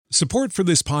Support for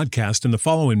this podcast and the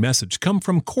following message come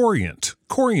from Corient.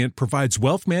 Corient provides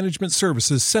wealth management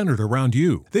services centered around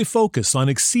you. They focus on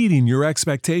exceeding your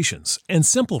expectations and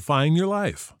simplifying your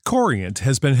life. Corient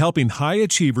has been helping high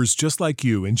achievers just like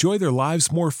you enjoy their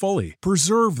lives more fully,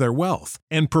 preserve their wealth,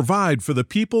 and provide for the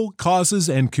people, causes,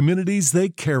 and communities they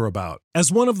care about. As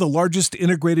one of the largest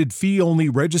integrated fee-only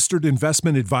registered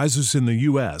investment advisors in the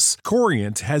U.S.,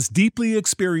 Corient has deeply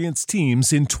experienced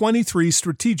teams in 23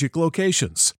 strategic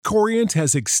locations. Corient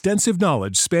has extensive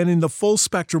knowledge spanning the full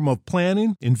spectrum of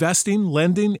planning, investing,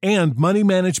 lending, and money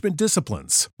management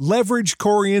disciplines. Leverage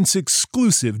Corient's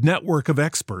exclusive network of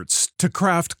experts to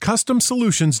craft custom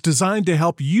solutions designed to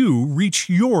help you reach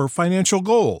your financial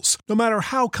goals, no matter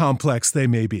how complex they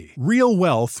may be. Real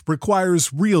wealth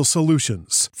requires real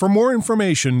solutions. For more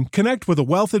information, connect with a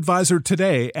wealth advisor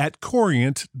today at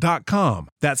Corient.com.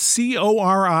 That's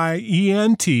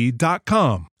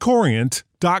Corient.com.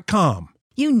 Corient.com.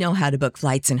 You know how to book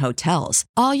flights and hotels.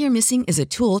 All you're missing is a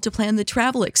tool to plan the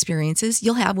travel experiences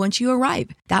you'll have once you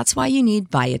arrive. That's why you need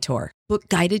Viator. Book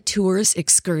guided tours,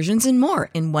 excursions, and more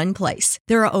in one place.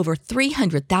 There are over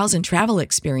 300,000 travel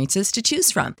experiences to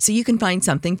choose from, so you can find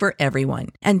something for everyone.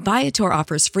 And Viator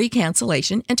offers free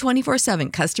cancellation and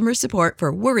 24/7 customer support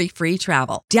for worry-free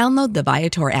travel. Download the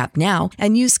Viator app now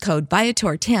and use code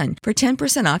Viator10 for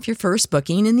 10% off your first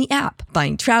booking in the app.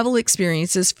 Find travel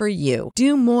experiences for you.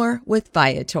 Do more with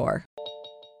Viator.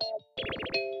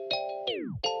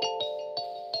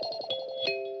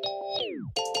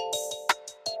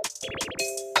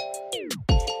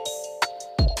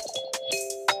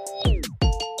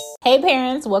 Hey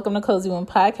parents, welcome to Cozy Womb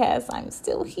Podcast. I'm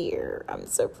still here. I'm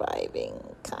surviving,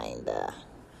 kinda.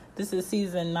 This is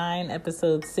season 9,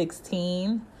 episode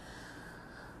 16.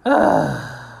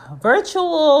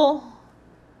 Virtual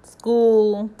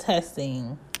school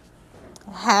testing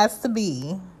has to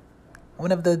be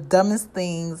one of the dumbest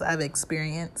things I've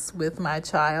experienced with my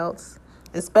child,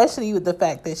 especially with the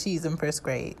fact that she's in first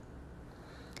grade.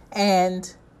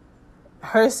 And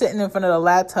her sitting in front of the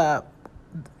laptop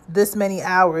this many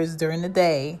hours during the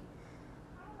day,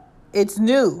 it's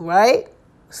new, right?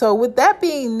 So with that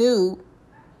being new,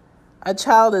 a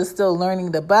child is still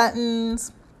learning the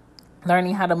buttons,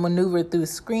 learning how to maneuver through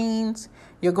screens.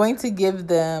 You're going to give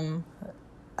them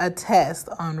a test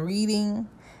on reading,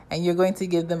 and you're going to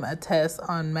give them a test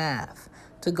on math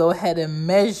to go ahead and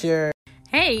measure.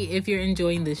 Hey, if you're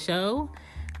enjoying the show,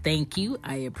 thank you.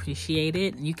 I appreciate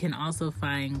it. You can also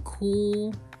find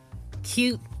cool,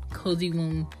 cute Cozy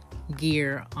Womb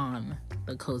gear on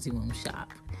the Cozy Womb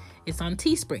shop. It's on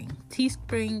Teespring,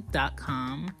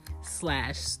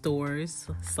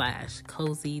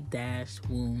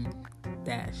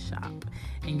 teespring.com/stores/cozy-womb-shop.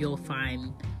 And you'll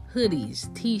find hoodies,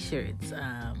 t-shirts,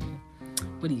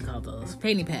 what do you call those?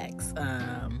 Fanny packs,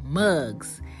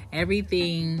 mugs,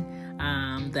 everything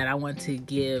that I want to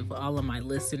give all of my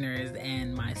listeners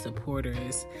and my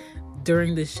supporters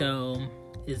during the show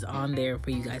is on there for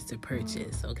you guys to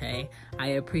purchase, okay? I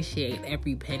appreciate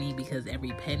every penny because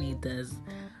every penny does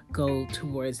go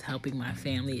towards helping my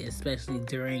family, especially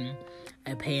during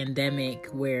a pandemic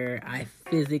where I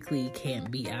physically can't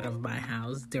be out of my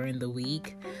house during the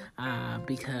week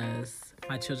because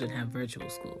my children have virtual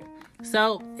school.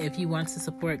 So if you want to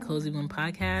support Cozy Womb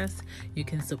Podcast, you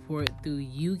can support through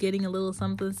you getting a little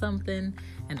something,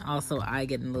 and also I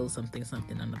getting a little something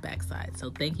on the backside.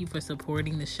 So thank you for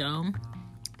supporting the show.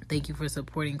 Thank you for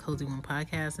supporting Cozy Womb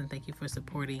Podcast, and thank you for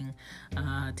supporting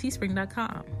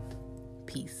teespring.com.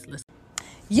 Peace.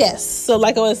 Yes, so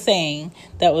like I was saying,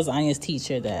 that was Anya's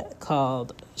teacher that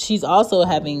called. She's also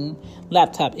having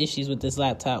laptop issues with this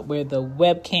laptop where the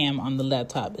webcam on the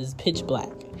laptop is pitch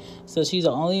black. So she's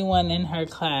the only one in her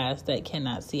class that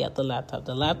cannot see at the laptop.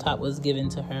 The laptop was given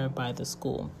to her by the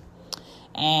school.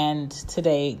 And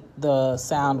today the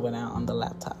sound went out on the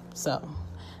laptop. So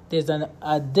there's an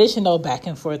additional back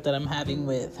and forth that I'm having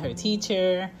with her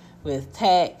teacher, with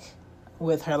tech,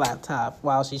 with her laptop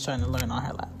while she's trying to learn on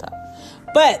her laptop.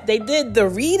 But they did the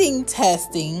reading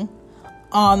testing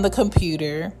on the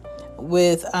computer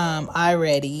with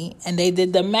iReady, and they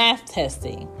did the math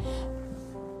testing.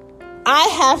 I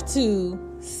have to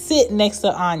sit next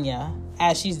to Anya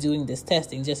as she's doing this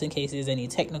testing just in case there's any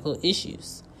technical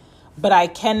issues. But I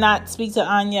cannot speak to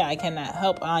Anya. I cannot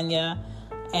help Anya.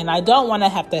 And I don't want to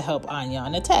have to help Anya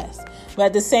on the test. But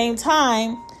at the same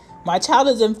time, my child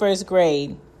is in first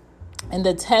grade, and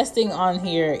the testing on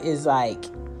here is like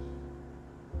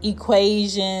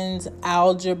equations,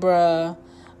 algebra,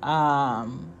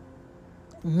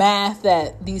 math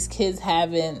that these kids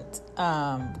haven't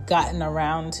gotten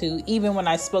around to. Even when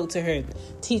I spoke to her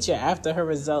teacher after her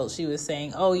results, she was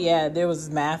saying, oh yeah, there was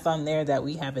math on there that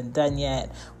we haven't done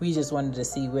yet. We just wanted to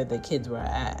see where the kids were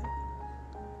at.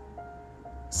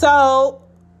 So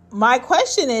my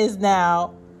question is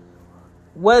now,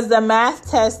 was the math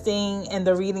testing and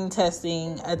the reading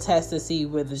testing a test to see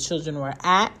where the children were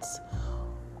at?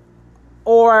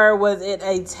 Or was it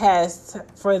a test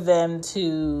for them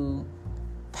to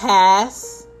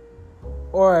pass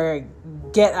or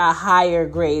get a higher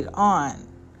grade on,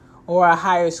 or a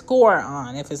higher score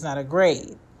on if it's not a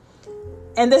grade?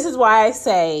 And this is why I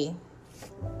say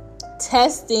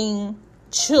testing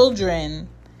children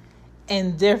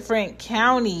in different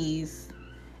counties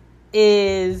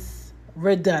is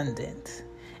redundant.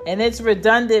 And it's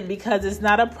redundant because it's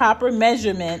not a proper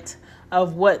measurement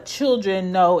of what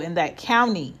children know in that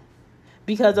county.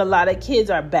 Because a lot of kids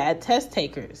are bad test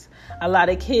takers. A lot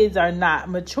of kids are not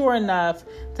mature enough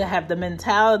to have the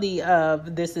mentality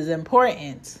of this is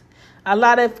important. A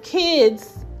lot of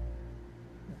kids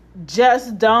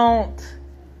just don't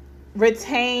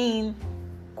retain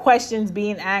questions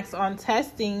being asked on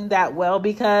testing that well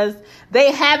because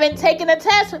they haven't taken a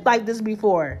test like this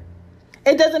before.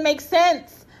 It doesn't make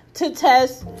sense to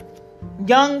test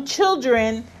young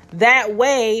children that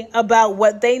way about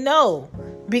what they know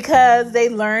because they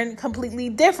learn completely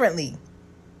differently.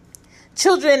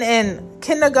 Children in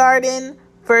kindergarten,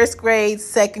 first grade,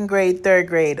 second grade, third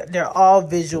grade, they're all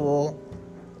visual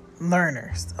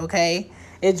learners, okay?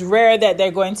 It's rare that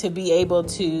they're going to be able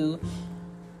to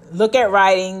look at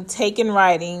writing, take in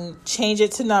writing, change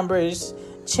it to numbers,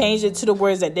 change it to the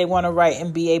words that they want to write,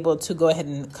 and be able to go ahead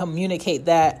and communicate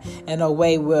that in a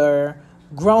way where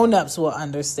grown-ups will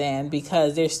understand,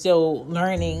 because they're still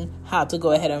learning how to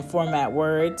go ahead and format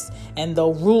words and the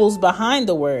rules behind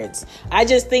the words. I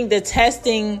just think the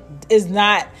testing is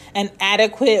not an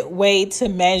adequate way to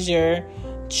measure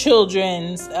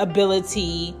children's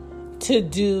ability to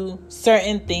do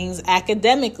certain things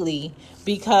academically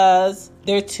because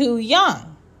they're too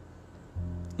young.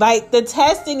 Like, the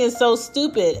testing is so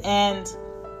stupid. And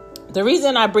the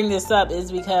reason I bring this up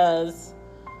is because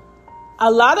a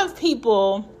lot of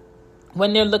people,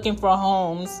 when they're looking for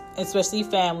homes, especially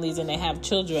families, and they have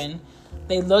children,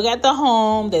 they look at the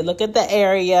home, they look at the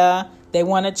area, they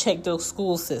want to check the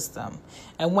school system.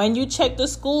 And when you check the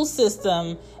school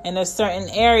system in a certain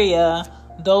area,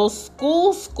 those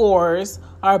school scores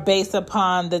are based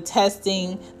upon the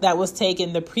testing that was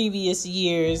taken the previous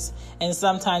years, and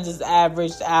sometimes it's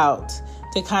averaged out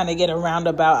to kind of get a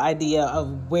roundabout idea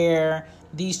of where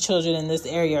these children in this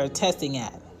area are testing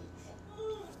at.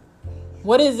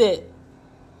 What is it?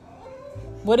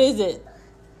 What is it?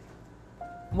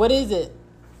 What is it?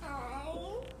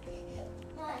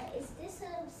 Is this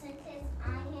a sentence? I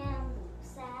am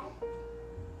sad.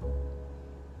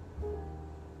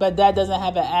 But that doesn't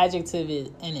have an adjective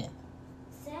in it.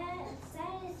 Sad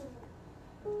is.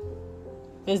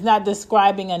 It's not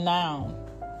describing a noun.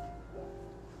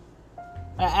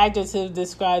 An adjective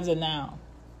describes a noun.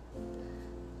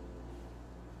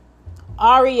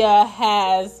 Aria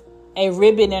has a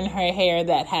ribbon in her hair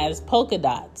that has polka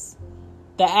dots.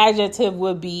 The adjective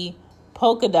would be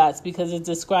polka dots because it's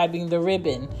describing the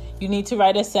ribbon. You need to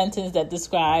write a sentence that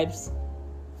describes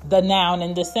the noun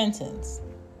in the sentence.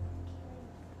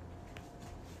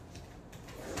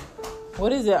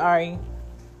 What is it, Ari?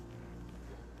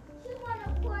 You want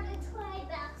to pour the toy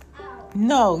box out.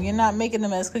 No, you're not making a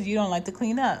mess because you don't like to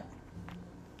clean up.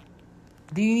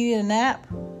 Do you need a nap?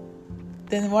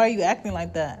 Then why are you acting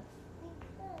like that?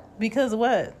 Because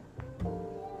what?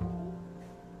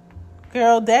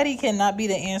 Girl, daddy cannot be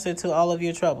the answer to all of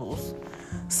your troubles.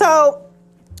 So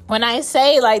when I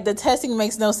say like the testing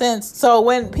makes no sense. So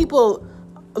when people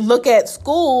look at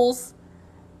schools,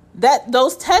 that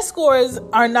those test scores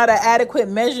are not an adequate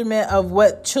measurement of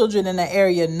what children in the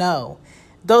area know.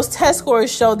 Those test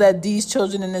scores show that these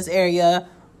children in this area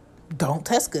don't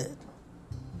test good.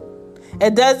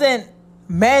 It doesn't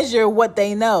measure what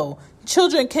they know.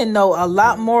 Children can know a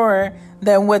lot more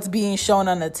than what's being shown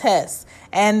on the test.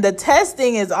 And the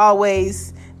testing is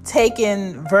always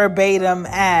taken verbatim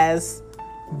as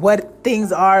what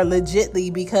things are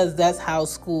legitly because that's how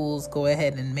schools go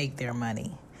ahead and make their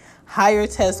money. Higher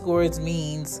test scores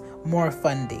means more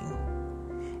funding.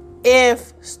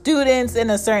 If students in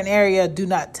a certain area do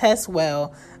not test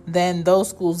well, then those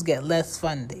schools get less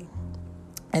funding.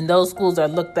 And those schools are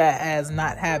looked at as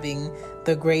not having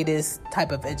the greatest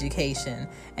type of education.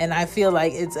 And I feel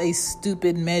like it's a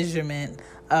stupid measurement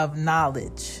of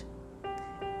knowledge.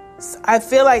 I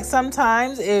feel like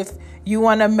sometimes if You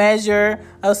want to measure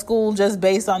a school just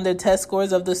based on the test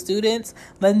scores of the students?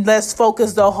 Then let's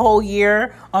focus the whole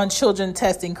year on children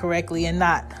testing correctly and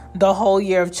not the whole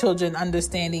year of children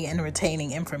understanding and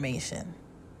retaining information.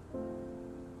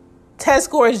 Test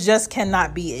scores just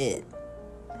cannot be it.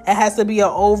 It has to be an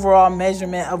overall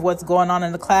measurement of what's going on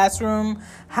in the classroom,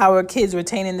 how are kids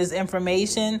retaining this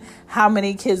information, how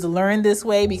many kids learn this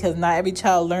way, because not every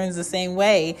child learns the same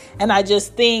way. And I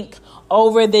just think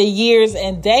over the years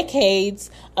and decades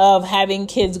of having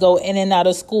kids go in and out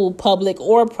of school, public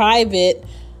or private,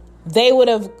 they would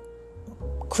have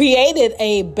created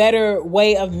a better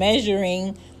way of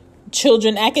measuring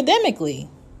children academically.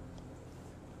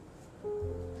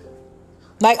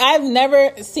 Like, I've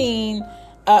never seen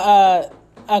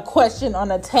a question on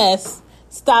a test,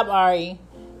 stop Ari,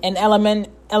 in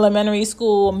elementary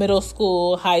school, middle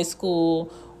school, high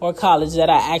school, or college that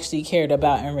I actually cared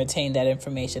about and retained that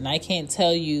information. I can't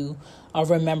tell you or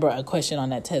remember a question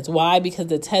on that test. Why? Because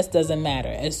the test doesn't matter.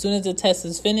 As soon as the test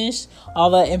is finished,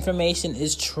 all that information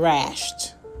is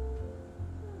trashed.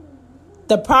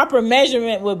 The proper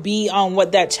measurement would be on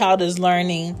what that child is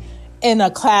learning in a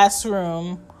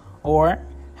classroom, or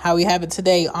how we have it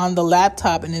today, on the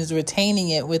laptop, and is retaining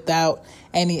it without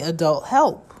any adult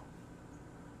help.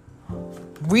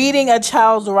 Reading a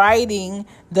child's writing,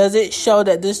 does it show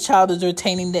that this child is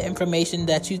retaining the information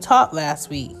that you taught last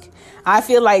week? I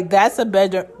feel like that's a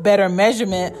better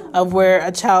measurement of where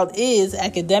a child is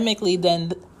academically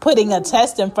than putting a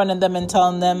test in front of them and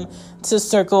telling them to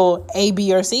circle A,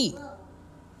 B, or C.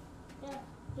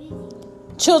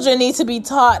 Children need to be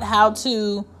taught how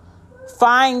to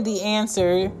find the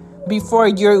answer before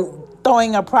you're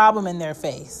throwing a problem in their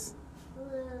face.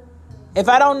 If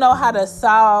I don't know how to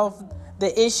solve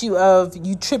the issue of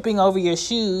you tripping over your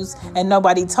shoes and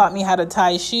nobody taught me how to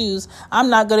tie shoes,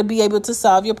 I'm not going to be able to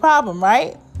solve your problem,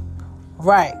 right?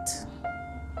 Right.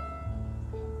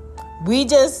 We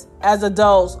just, as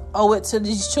adults, owe it to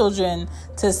these children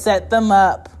to set them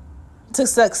up to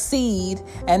succeed,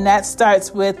 and that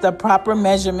starts with the proper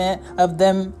measurement of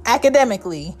them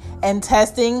academically. And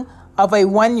testing of a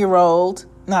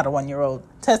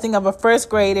testing of a first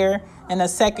grader and a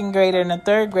second grader and a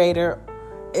third grader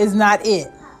is not it.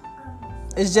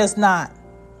 It's just not.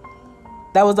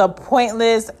 That was a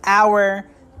pointless hour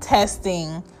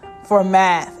testing for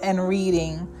math and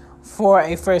reading for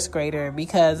a first grader,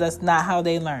 because that's not how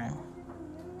they learn.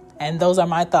 And those are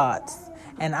my thoughts.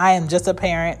 And I am just a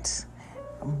parent.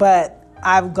 But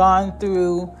I've gone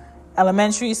through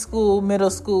elementary school,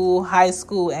 middle school, high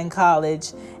school, and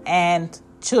college, and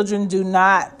children do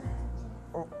not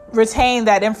retain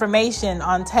that information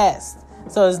on tests.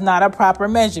 So it's not a proper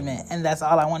measurement, and that's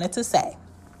all I wanted to say.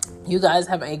 You guys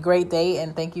have a great day,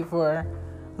 and thank you for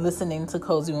listening to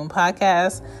Cozy Womb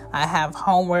Podcast. I have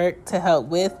homework to help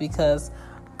with because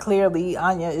clearly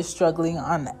Anya is struggling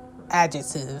on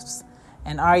adjectives,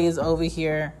 and Arya is over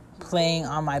here playing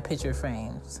on my picture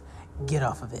frames. Get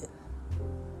off of it.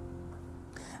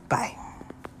 Bye.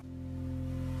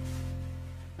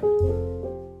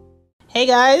 Hey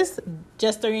guys,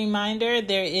 just a reminder,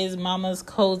 there is Mama's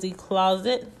Cozy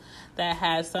Closet that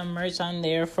has some merch on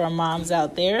there for moms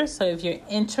out there. So if you're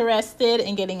interested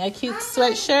in getting a cute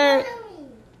sweatshirt,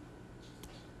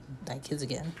 like kids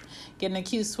again, getting a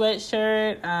cute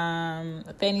sweatshirt,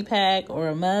 a fanny pack, or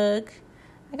a mug,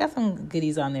 I got some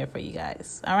goodies on there for you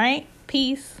guys. All right?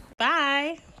 Peace.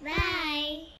 Bye.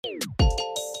 Bye.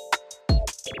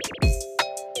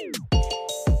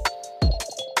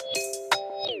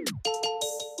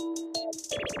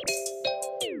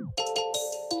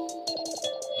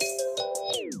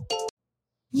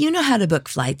 You know how to book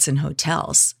flights and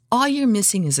hotels. All you're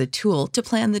missing is a tool to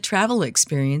plan the travel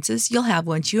experiences you'll have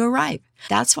once you arrive.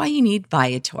 That's why you need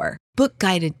Viator. Book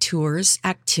guided tours,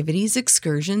 activities,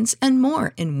 excursions, and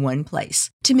more in one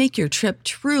place to make your trip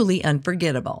truly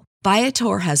unforgettable.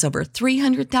 Viator has over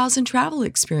 300,000 travel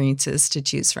experiences to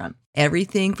choose from.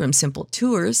 Everything from simple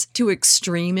tours to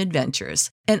extreme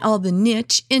adventures and all the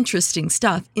niche, interesting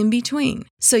stuff in between.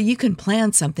 So you can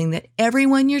plan something that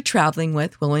everyone you're traveling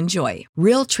with will enjoy.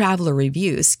 Real traveler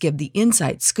reviews give the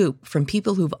inside scoop from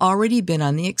people who've already been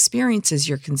on the experiences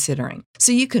you're considering.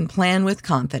 So you can plan with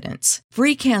confidence.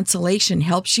 Free cancellation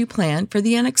helps you plan for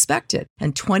the unexpected.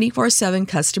 And 24/7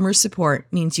 customer support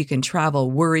means you can travel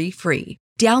worry-free.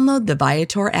 Download the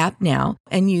Viator app now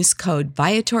and use code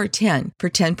Viator10 for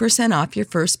 10% off your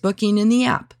first booking in the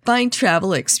app. Find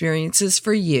travel experiences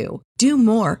for you. Do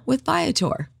more with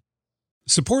Viator.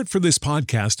 Support for this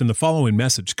podcast and the following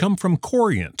message come from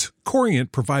Corient.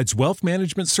 Corient provides wealth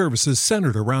management services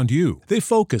centered around you. They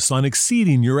focus on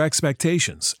exceeding your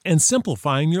expectations and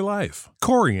simplifying your life.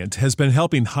 Corient has been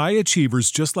helping high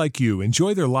achievers just like you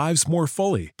enjoy their lives more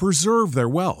fully, preserve their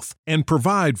wealth, and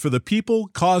provide for the people,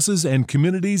 causes, and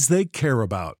communities they care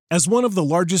about. As one of the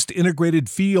largest integrated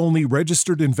fee-only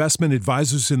registered investment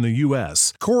advisors in the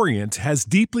U.S., Corient has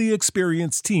deeply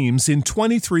experienced teams in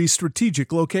 23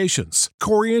 strategic locations.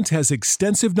 Corient has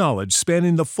extensive knowledge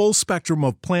spanning the full spectrum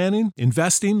of planning,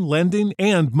 investing, lending,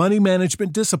 and money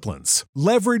management disciplines.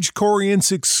 Leverage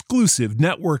Corient's exclusive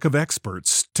network of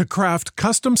experts to craft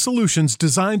custom solutions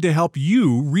designed to help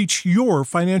you reach your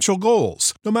financial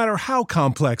goals, no matter how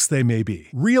complex they may be.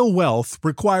 Real wealth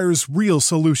requires real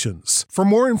solutions. For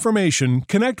more information,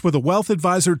 connect with a wealth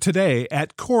advisor today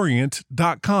at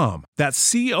Corient.com.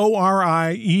 That's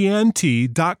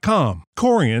Corient.com.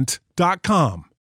 Corient.com.